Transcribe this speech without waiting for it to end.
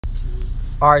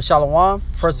All right, Shalom.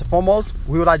 First and foremost,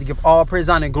 we would like to give all praise,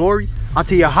 honor, and glory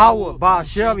unto Yahweh,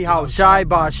 Ba'ashem, Yahweh Shai,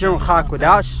 Ba'ashem,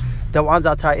 Chakwadash, the ones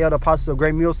out to the apostles of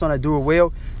great millstone that do it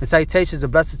well. And salutations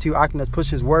and blessings to you, Akin, that's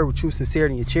pushing his word with true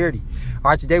sincerity and charity.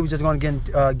 All right, today we're just going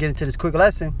to get into this quick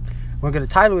lesson. We're going to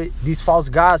title it, These False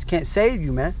Gods Can't Save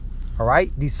You, man. All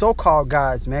right, these so-called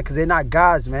gods, man, because they're not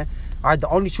gods, man. All right, the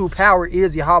only true power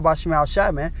is Yahweh Ba'ashem Shai,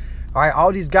 man. All right,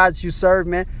 all these gods you serve,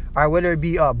 man. All right, whether it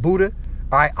be Buddha,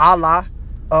 all right, Allah,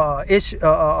 Shezre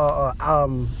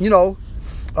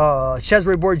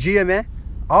Borgia, man.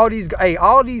 All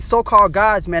these so-called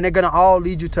gods, man, they're gonna all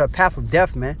lead you to a path of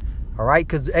death, man. All right,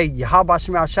 because Yahweh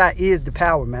Ba'ashem Shai is the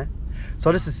power, man.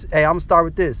 So this is, I'm gonna start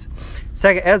with this.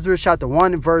 2nd Ezra chapter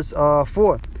 1 and verse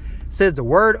 4 says, the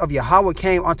word of Yahweh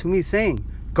came unto me, saying,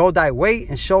 go thy way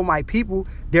and show my people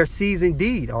their seeds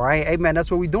indeed. All right, amen. That's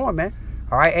what we doing, man.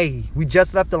 All right, we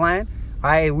just left the land. All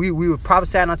right, we were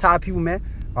prophesying on top of people, man.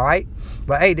 All right,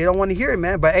 but they don't want to hear it,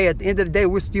 man. But at the end of the day,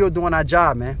 we're still doing our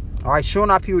job, man. All right,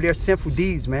 showing our people their sinful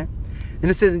deeds, man.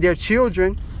 And it says, in their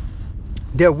children,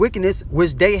 their wickedness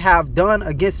which they have done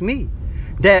against me,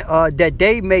 that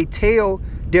they may tell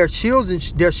their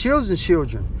children's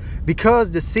children,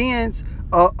 because the sins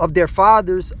of their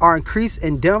fathers are increased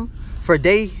in them, for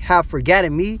they have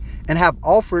forgotten me and have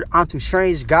offered unto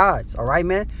strange gods. All right,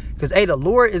 man, because the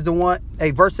Lord is the one.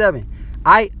 Verse 7,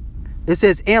 it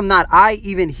says, am not I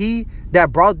even he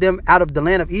that brought them out of the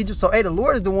land of Egypt? So, the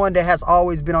Lord is the one that has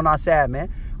always been on our side, man.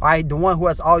 All right, the one who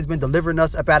has always been delivering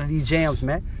us up out of these jams,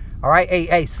 man. All right,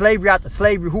 slavery out the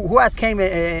slavery. Who has came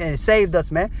and saved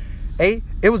us, man? It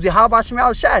was Yahweh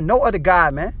Ba'ashem Shai, no other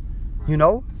God, man. You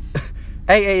know,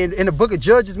 in the book of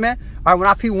Judges, man. All right, when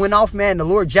our people went off, man, the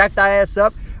Lord jacked our ass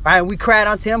up. All right, and we cried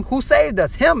unto him. Who saved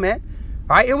us? Him, man.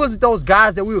 All right, it wasn't those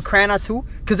guys that we were crying unto,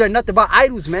 because they're nothing but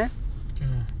idols, man.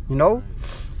 You know,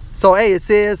 so it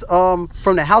says from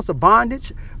the house of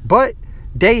bondage, but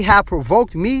they have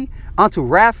provoked me unto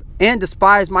wrath and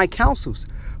despised my counsels.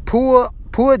 Pull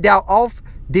thou off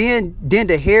then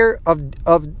the hair of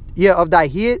thy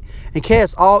head, and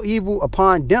cast all evil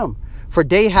upon them, for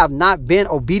they have not been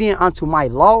obedient unto my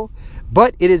law,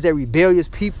 but it is a rebellious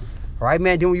people. All right,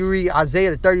 man. Then when you read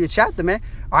Isaiah the 30th chapter, man,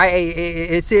 all right,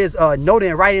 it says note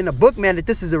and write in the book, man, that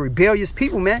this is a rebellious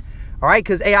people, man. All right,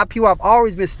 because our people have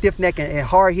always been stiff-necked and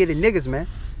hard-headed niggas, man.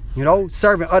 You know,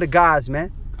 serving other gods,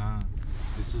 man.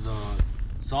 This is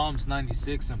Psalms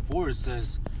 96 and 4. It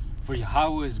says, for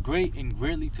Yahweh is great and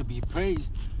greatly to be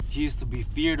praised. He is to be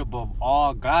feared above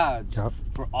all gods. Yep.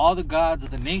 For all the gods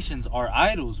of the nations are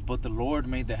idols, but the Lord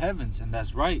made the heavens. And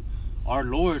that's right. Our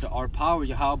Lord, our power,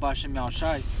 Yahweh Ba'ashem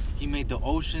Shai, he made the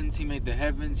oceans, he made the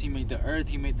heavens, he made the earth,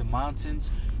 he made the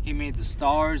mountains, he made the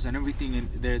stars and everything in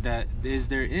there that is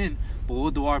therein. But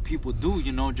what do our people do?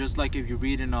 You know, just like if you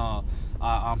read in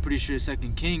I'm pretty sure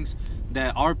 2nd Kings,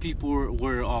 that our people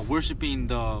were worshiping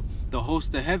the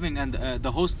host of heaven and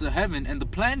the hosts of heaven and the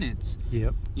planets.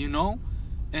 Yep. You know,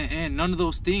 and none of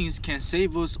those things can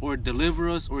save us or deliver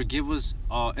us or give us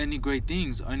any great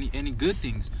things, any good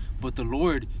things. But the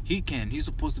Lord, he can. He's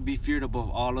supposed to be feared above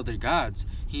all other gods.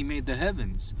 He made the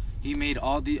heavens. He made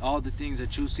all the things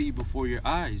that you see before your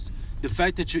eyes. The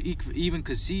fact that you even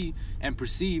could see and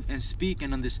perceive and speak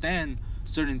and understand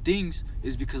certain things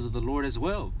is because of the Lord as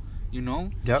well. You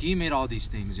know, yep. He made all these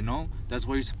things. You know, that's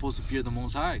why you're supposed to fear the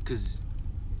Most High, because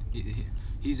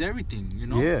he's everything. You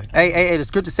know. Yeah. The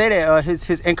scripture say that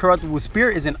his incorruptible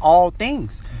spirit is in all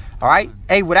things. All right.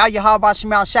 Without Yahweh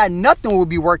Ba'ashem Shai, nothing would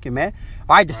be working, man.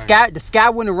 All right. The sky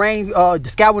wouldn't rain. The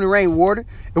sky wouldn't rain water.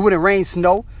 It wouldn't rain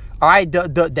snow. All right,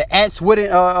 the ants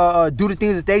wouldn't do the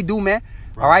things that they do, man.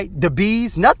 Right. All right, the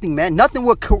bees, nothing, man. Nothing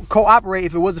would cooperate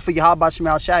if it wasn't for Yahweh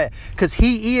Ba'ashem Shai, because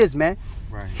he is, man.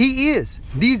 Right. He is.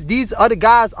 These other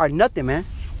guys are nothing, man.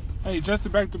 Just to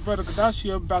back to Brother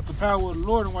Kadashi about the power of the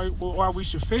Lord and why we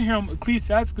should fear him,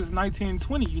 Ecclesiastes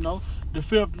 19:20, you know, the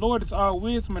fear of the Lord is all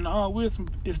wisdom, and all wisdom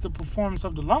is the performance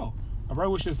of the law, all right,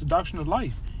 which is the doctrine of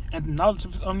life and the knowledge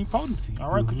of his omnipotency, all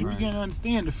right, because you begin to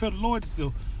understand the fear of the Lord is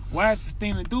the wisest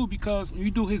thing to do, because when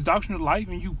you do his doctrine of life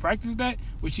and you practice that,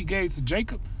 which he gave to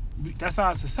Jacob, that's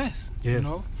our success. Yeah. You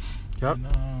know. Yep.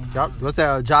 Yep. What's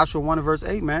that? Joshua 1 verse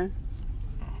 8, man.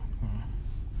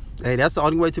 That's the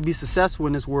only way to be successful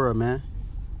in this world, man.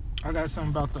 I got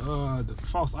something about the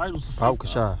false idols.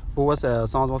 What's that?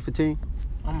 Psalms 115.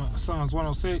 I'm Psalms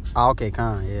 106. Oh, okay,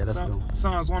 yeah, that's good.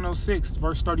 Psalms 106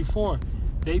 verse 34.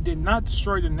 They did not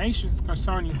destroy the nations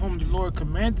concerning whom the Lord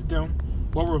commanded them,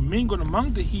 but were mingled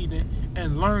among the heathen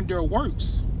and learned their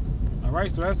works. All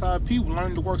right, so that's how people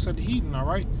learn the works of the heathen. All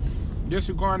right,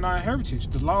 disregarding our heritage,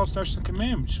 the laws, statutes, and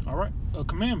commandments. All right,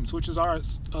 commandments, which is our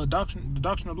doctrine, the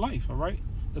doctrine of life. All right,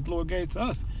 that the Lord gave to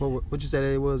us. What you said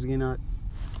it was again?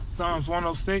 Psalms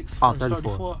 106, verse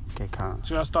 34. Okay, calm.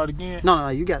 Should I start again? No,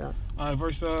 you got it.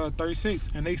 Verse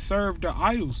 36. And they served the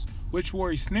idols, which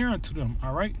were a snare unto them.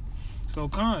 All right. So,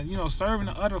 serving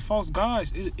the other false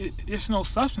gods, it's no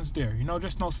substance there.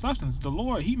 There's no substance. The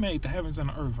Lord, He made the heavens and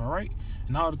the earth, all right?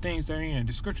 And all the things therein.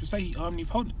 The scriptures say He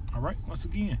omnipotent, all right? Once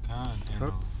again.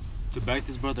 To back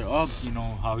this brother up,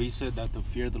 how he said that the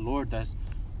fear of the Lord, that's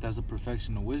the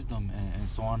perfection of wisdom, and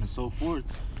so on and so forth.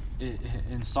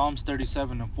 In Psalms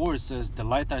 37:4, it says,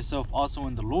 delight thyself also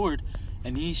in the Lord,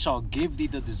 and He shall give thee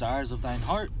the desires of thine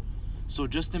heart. So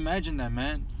just imagine that,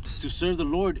 man. To serve the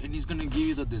Lord, and He's going to give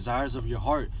you the desires of your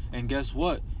heart. And guess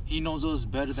what? He knows us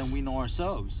better than we know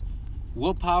ourselves.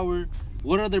 What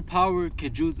other power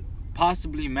could you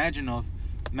possibly imagine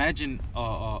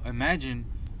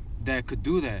that could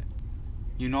do that?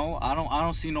 I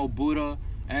don't see no Buddha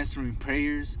answering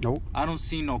prayers. Nope. I don't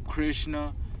see no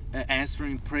Krishna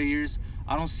answering prayers.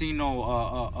 I don't see no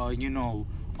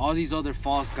all these other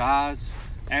false gods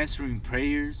answering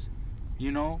prayers.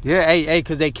 Yeah, hey,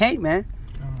 because they can't, man.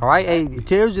 All right, hey, it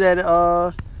tells you that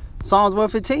Psalms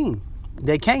 115.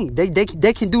 They can't.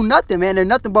 They can do nothing, man. They're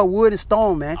nothing but wood and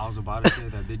stone, man. I was about to say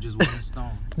that they just wood and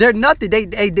stone. They're nothing.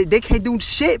 They can't do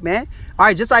shit, man. All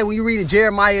right, just like when you read in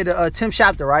Jeremiah the 10th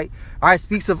chapter, right? All right,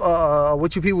 speaks of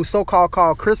what you people so-called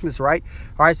call Christmas, right?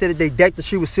 All right, said that they decked the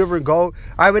tree with silver and gold.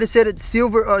 All right, but it said that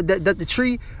silver, that the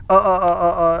tree,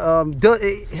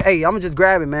 hey, I'm gonna just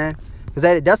grab it, man.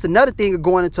 Because that's another thing of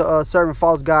going into serving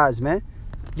false gods, man.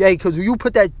 Yeah, because when you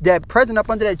put that present up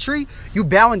under that tree, you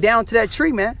bowing down to that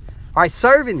tree, man. All right,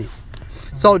 serving it.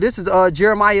 So this is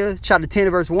Jeremiah chapter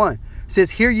 10 verse 1. It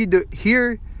says, hear ye the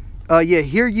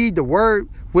word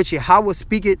which Yahweh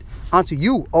speaketh unto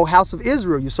you, O house of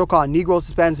Israel, you so-called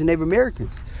Negroes, Hispanics, and Native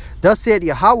Americans. Thus said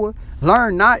Yahweh,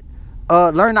 learn not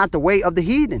the way of the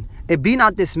heathen, and be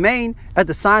not dismayed at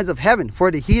the signs of heaven,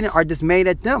 for the heathen are dismayed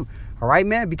at them. All right,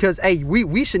 man, because, hey,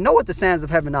 we should know what the signs of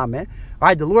heaven are, man. All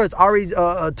right, the Lord has already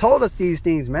told us these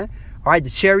things, man. All right, the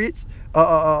chariots,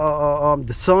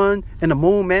 the sun and the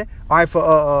moon, man. All right,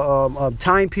 for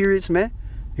time periods, man.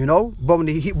 But when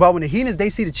the heathens,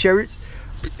 they see the chariots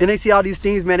and they see all these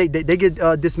things, man, they get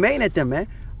dismayed at them, man.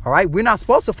 All right, we're not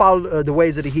supposed to follow the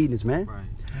ways of the heathens, man. Right.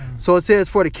 So it says,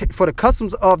 for the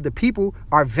customs of the people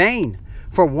are vain.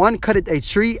 For one cutteth a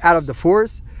tree out of the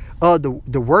forest,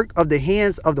 the work of the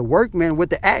hands of the workmen with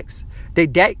the axe. They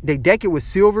deck it with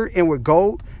silver and with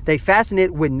gold. They fasten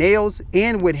it with nails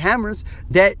and with hammers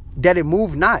that it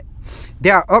move not. They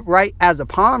are upright as a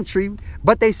palm tree,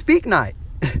 but they speak not.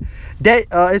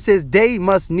 It says they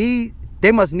must needs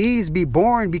be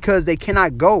born because they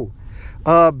cannot go.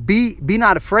 Be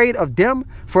not afraid of them,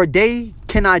 for they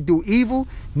cannot do evil,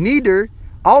 neither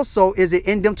also is it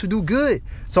in them to do good.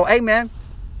 So, hey, man,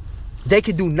 they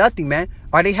can do nothing, man.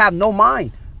 Or they have no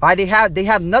mind. All right, they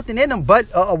have nothing in them but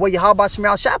what Yahweh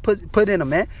Shemel Shah put in them,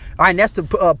 man. All right, and that's to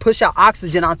push out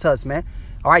oxygen onto us, man.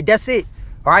 All right, that's it.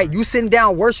 All right, you sitting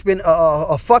down worshiping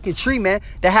a fucking tree, man,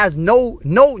 that has no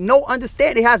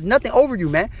understanding. It has nothing over you,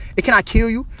 man. It cannot kill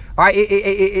you. All right,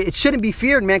 it shouldn't be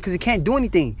feared, man, because it can't do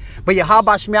anything. But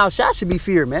Yahweh Shemel Shah should be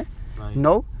feared, man.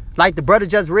 Right. Like the brother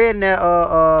just read in that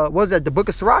what was that, the book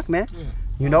of Sirach, man. Yeah.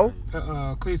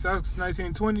 Ecclesiastes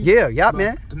 19:20. Yeah,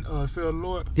 man. Fear the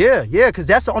Lord. Yeah, because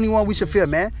that's the only one we should fear,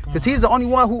 man. Because He's the only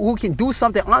one who can do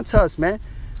something onto us, man.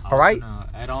 All right.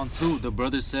 Add on too, the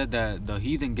brother said that the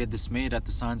heathen get dismayed at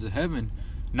the signs of heaven.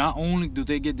 Not only do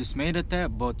they get dismayed at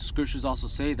that, but the scriptures also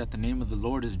say that the name of the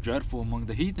Lord is dreadful among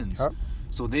the heathens. Huh?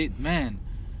 So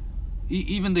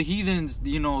even the heathens,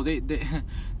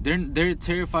 they're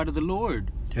terrified of the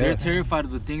Lord. Yeah. They're terrified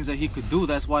of the things that He could do.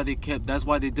 That's why they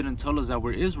didn't tell us that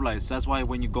we're Israelites. That's why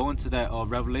when you go into that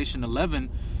Revelation 11,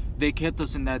 they kept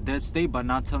us in that dead state by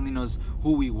not telling us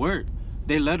who we were.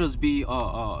 They let us be in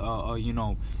our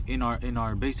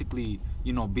basically,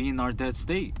 be in our dead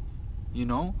state,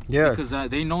 Yeah. Because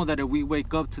they know that if we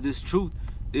wake up to this truth,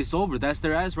 it's over. That's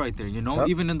their ass right there, Yep.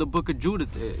 Even in the book of Judah,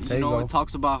 it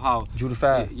talks about how Judah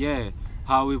 5.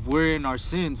 How if we're in our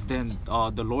sins, then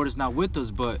the Lord is not with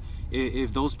us. But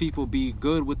if those people be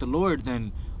good with the Lord,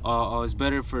 then it's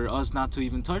better for us not to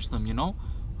even touch them,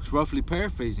 roughly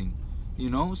paraphrasing,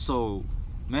 So,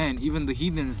 man, even the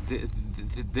heathens,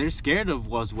 they're scared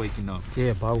of us waking up.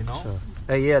 Yeah, Bob. Sure.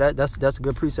 Hey, yeah, that's a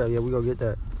good precept. Yeah, we gonna get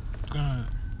that.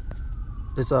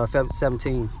 It's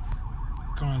 17.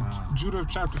 Judah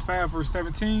chapter 5 verse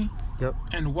 17. Yep.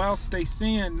 And whilst they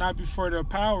sin not before their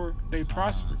power, they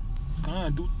prosper.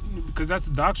 because that's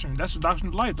the doctrine. That's the doctrine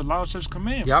of life. The law, statutes,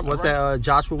 commandments. Yep. What's that?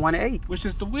 Joshua 1:8. Which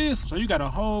is the wisdom. So you got a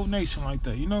whole nation like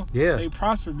that, you know? Yeah. They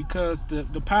prosper because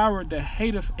the power that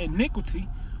hateth iniquity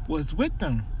was with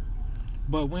them.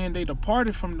 But when they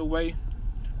departed from the way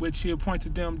which he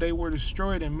appointed them, they were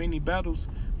destroyed in many battles,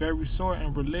 very sore,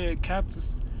 and were led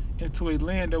captives into a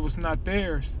land that was not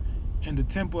theirs. And the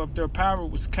temple of their power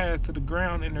was cast to the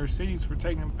ground, and their cities were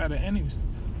taken by the enemies.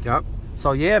 Yep.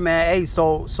 So yeah, man. Hey,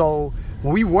 so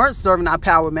when we weren't serving our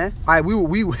power, man. All right,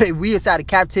 we inside of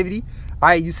captivity. All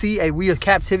right, you see, hey, we in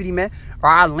captivity, man.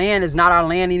 Our land is not our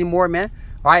land anymore, man.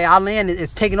 All right, our land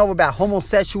is taken over by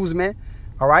homosexuals, man.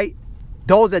 All right,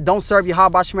 those that don't serve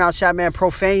Yahweh Shema Shah, man,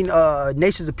 profane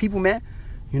nations of people, man.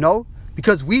 You know,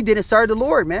 because we didn't serve the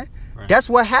Lord, man. Right. That's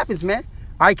what happens, man.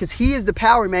 All right, because he is the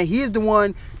power, man. He is the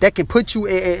one that can put you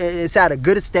inside a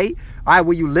good estate. All right,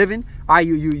 where you living. All right,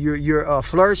 you're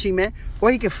flourishing, man.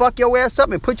 Or he can fuck your ass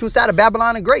up and put you inside of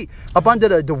Babylon the Great, up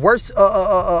under the worst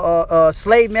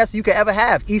slave master you could ever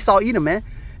have, Esau Edom, man.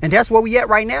 And that's where we at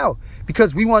right now,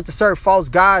 because we want to serve false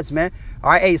gods, man. All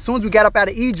right, hey, as soon as we got up out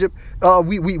of Egypt,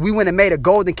 we went and made a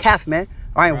golden calf, man.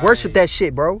 All right, worship that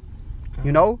shit, bro.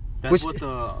 You know. That's what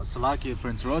the Salakia for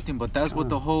interrupting, but that's what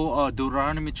the whole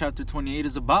Deuteronomy chapter 28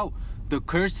 is about. The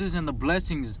curses and the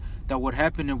blessings that would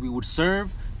happen if we would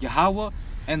serve Yahweh,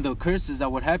 and the curses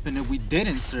that would happen if we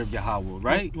didn't serve Yahweh,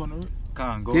 right? You want to Come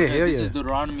on, go ahead. This is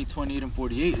Deuteronomy 28 and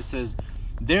 48. It says,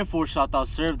 "Therefore shalt thou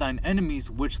serve thine enemies,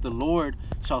 which the Lord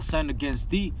shall send against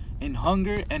thee, in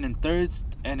hunger and in thirst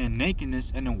and in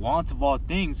nakedness and in want of all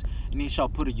things, and he shall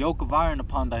put a yoke of iron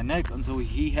upon thy neck until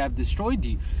he have destroyed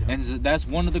thee." Yeah. And that's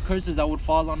one of the curses that would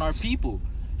fall on our people.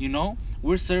 You know,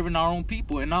 we're serving our own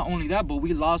people, and not only that, but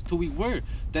we lost who we were.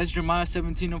 That's Jeremiah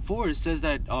 17 and 4. It says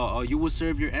that you will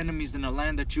serve your enemies in a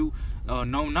land that you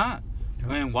know not.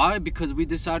 Yeah. And why? Because we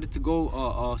decided to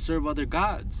go serve other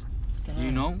gods.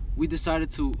 You know, we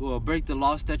decided to break the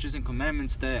law, statutes, and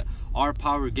commandments that our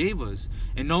power gave us,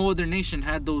 and no other nation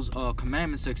had those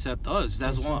commandments except us.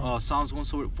 That's Psalms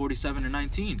 147 and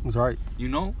 19. That's right. You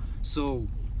know, so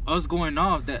us going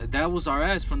off, that was our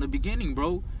ass from the beginning,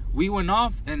 bro. We went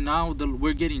off, and now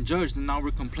we're getting judged, and now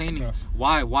we're complaining. Yes.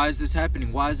 Why is this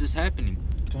happening? Why is this happening?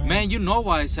 Damn. Man, you know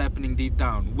why it's happening deep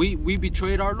down. We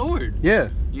betrayed our Lord. Yeah.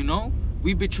 You know,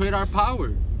 we betrayed our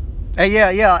power. Hey,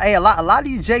 yeah. Hey, a lot of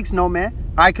these jakes know, man.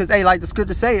 All right, because, hey, like the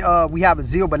scripture say, we have a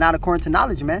zeal, but not according to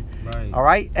knowledge, man. Right. All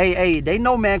right? Hey, they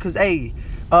know, man, because, hey,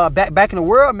 back in the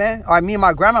world, man, all right, me and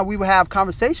my grandma, we would have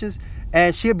conversations,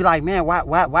 and she'd be like, man,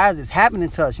 why is this happening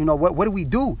to us? You know, what do we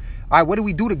do? All right, what do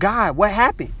we do to God? What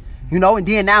happened? You know, and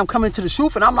then now I'm coming to the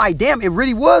truth, and I'm like, damn, it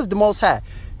really was the Most High.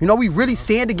 You know, we really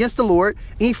sinned against the Lord,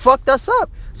 and he fucked us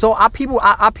up. So our people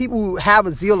have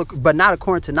a zeal, but not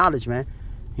according to knowledge, man.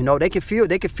 You know, they can feel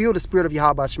the spirit of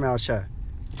Yahweh Shema Shah.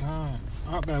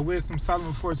 I got wisdom,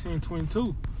 Solomon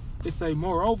 14:22. It say,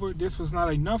 moreover, this was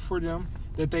not enough for them,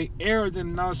 that they erred in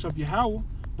the knowledge of Yahweh,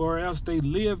 or else they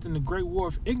lived in the great war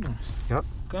of ignorance. Yep.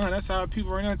 God, that's how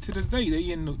people right now to this day,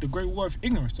 they in the great war of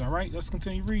ignorance. All right, let's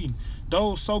continue reading.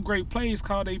 Those so great plays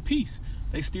called a peace.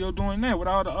 They still doing that with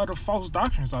all the other false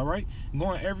doctrines. All right,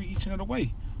 going each and other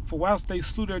way. For whilst they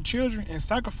slew their children in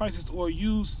sacrifices, or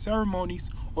used ceremonies,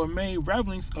 or made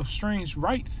ravelings of strange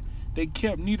rites, they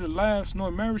kept neither lives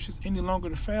nor marriages any longer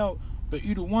defiled, but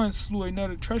either one slew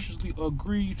another treacherously or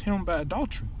grieved him by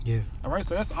adultery. Yeah. All right,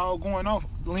 so that's all going off,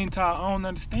 lean to our own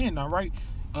understanding. All right,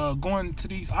 going to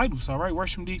these idols. All right,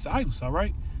 worshiping these idols. All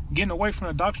right, getting away from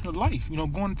the doctrine of life. You know,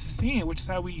 going into sin, which is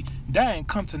how we die and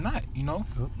come to naught. You know,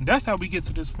 that's how we get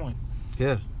to this point.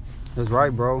 Yeah, that's right,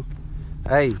 bro.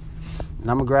 Hey, and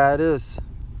I'm gonna grab this,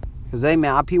 cause hey,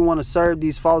 man, our people want to serve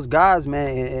these false gods,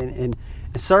 man, and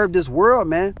serve this world,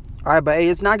 man. All right, but hey,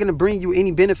 it's not gonna bring you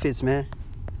any benefits, man.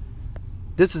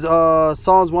 This is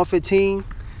Psalms 115,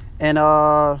 and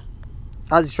I'll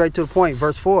just straight to the point.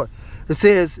 Verse 4. It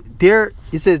says their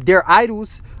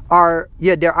idols are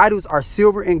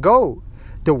silver and gold,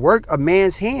 the work of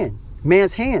man's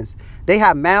hands. They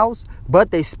have mouths, but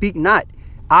they speak not.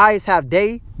 Eyes have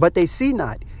they, but they see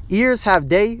not. Ears have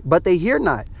they, but they hear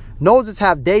not. Noses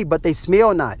have they, but they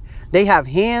smell not. They have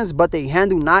hands, but they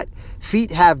handle not.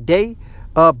 Feet have they,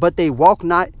 but they walk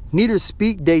not. Neither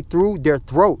speak they through their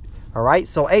throat. All right.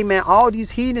 So, hey, man, all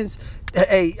these heathens,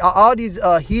 all these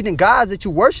heathen gods that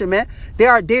you worship, man, they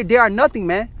are nothing,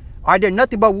 man. Are they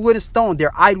nothing but wood and stone?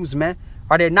 They're idols, man.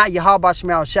 Are they not Yahweh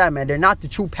Shema Shah, man? They're not the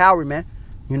true power, man.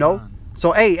 You know.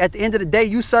 So, hey, at the end of the day,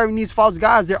 you serving these false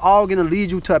gods, they're all gonna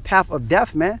lead you to a path of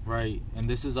death, man. Right. And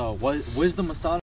this is wisdom of Solomon.